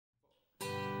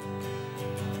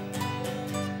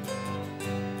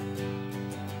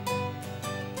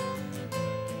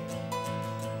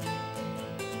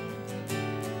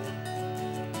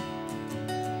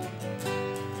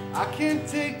I can't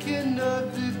take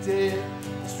another day.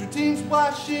 This routine's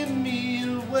washing me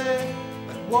away,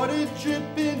 like water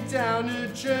dripping down a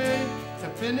drain,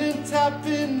 tapping and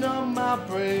tapping on my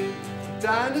brain.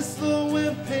 Dying a slow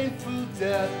and painful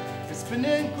death, grasping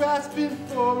and grasping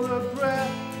for a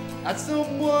breath at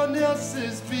someone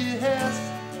else's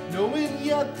behest, knowing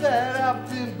yet that I've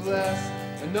been blessed,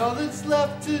 and all that's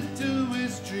left to do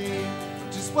is dream.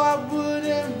 Just what would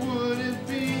and wouldn't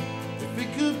be if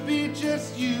it could be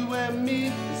just you and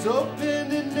me, as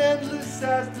open and endless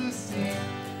as the sea.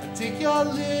 I take your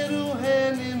little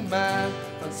hand in mine,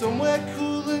 find somewhere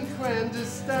cool and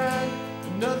clandestine,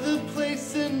 another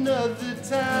place, another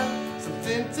time,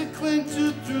 something to cling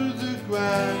to through the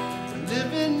grind. We're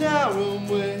living our own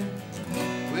way,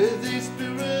 with a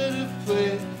spirit of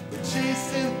play. We're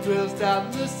chasing thrills,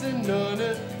 doubtless and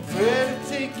unafraid of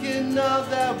taking all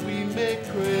that we may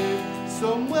crave.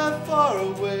 Somewhere far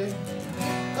away,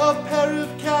 a pair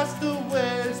of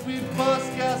castaways, we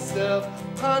busk ourselves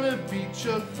upon a beach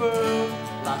unfurled,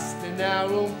 lost in our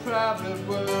own private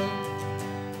world.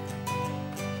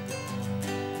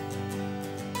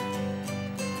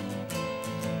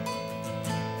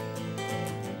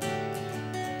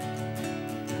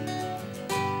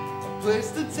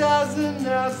 Placed 1,000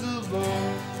 hours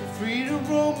alone, we're free to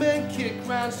roam and kick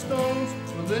round stones,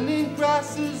 rolling in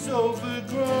grasses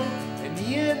overgrown,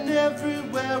 any and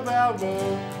everywhere I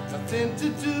roam. Nothing to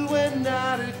do and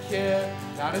not a care,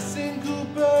 not a single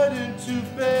burden to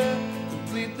bear,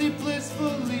 completely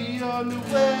blissfully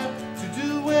unaware to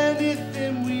do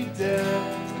anything we dare.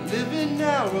 We're living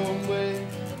our own way,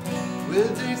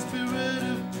 with a spirit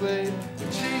of play.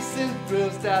 We're chasing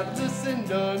thrills, doubtless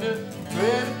and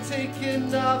unafraid of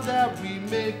taking all that we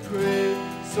may crave.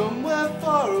 Somewhere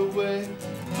far away,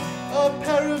 a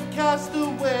pair of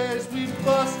castaways, we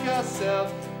busk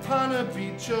ourselves upon a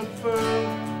beach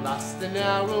unfurled, lost in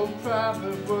our own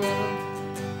private world.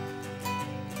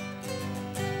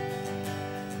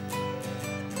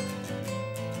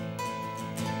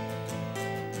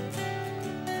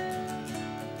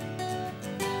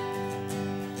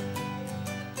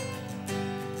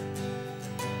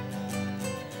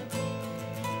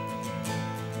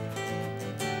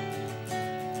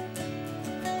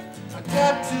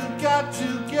 Got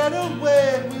to get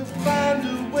away. We'll find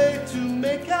a way to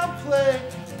make our play,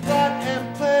 plot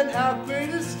and plan our great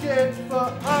escape. For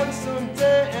on some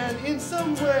day and in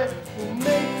some way we'll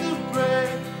make the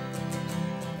break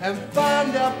and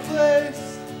find our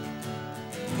place.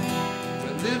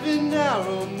 We're living our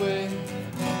own way,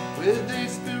 with a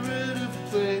spirit of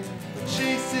play. We're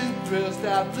chasing thrills,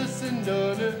 doubtless and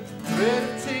unafraid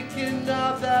of taking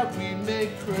all that we may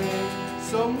crave.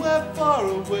 Somewhere far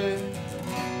away,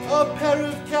 a pair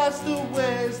of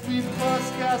castaways, we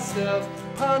busk ourselves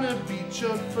upon a beach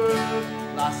unfurled,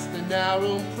 lost in our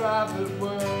own private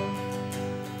world.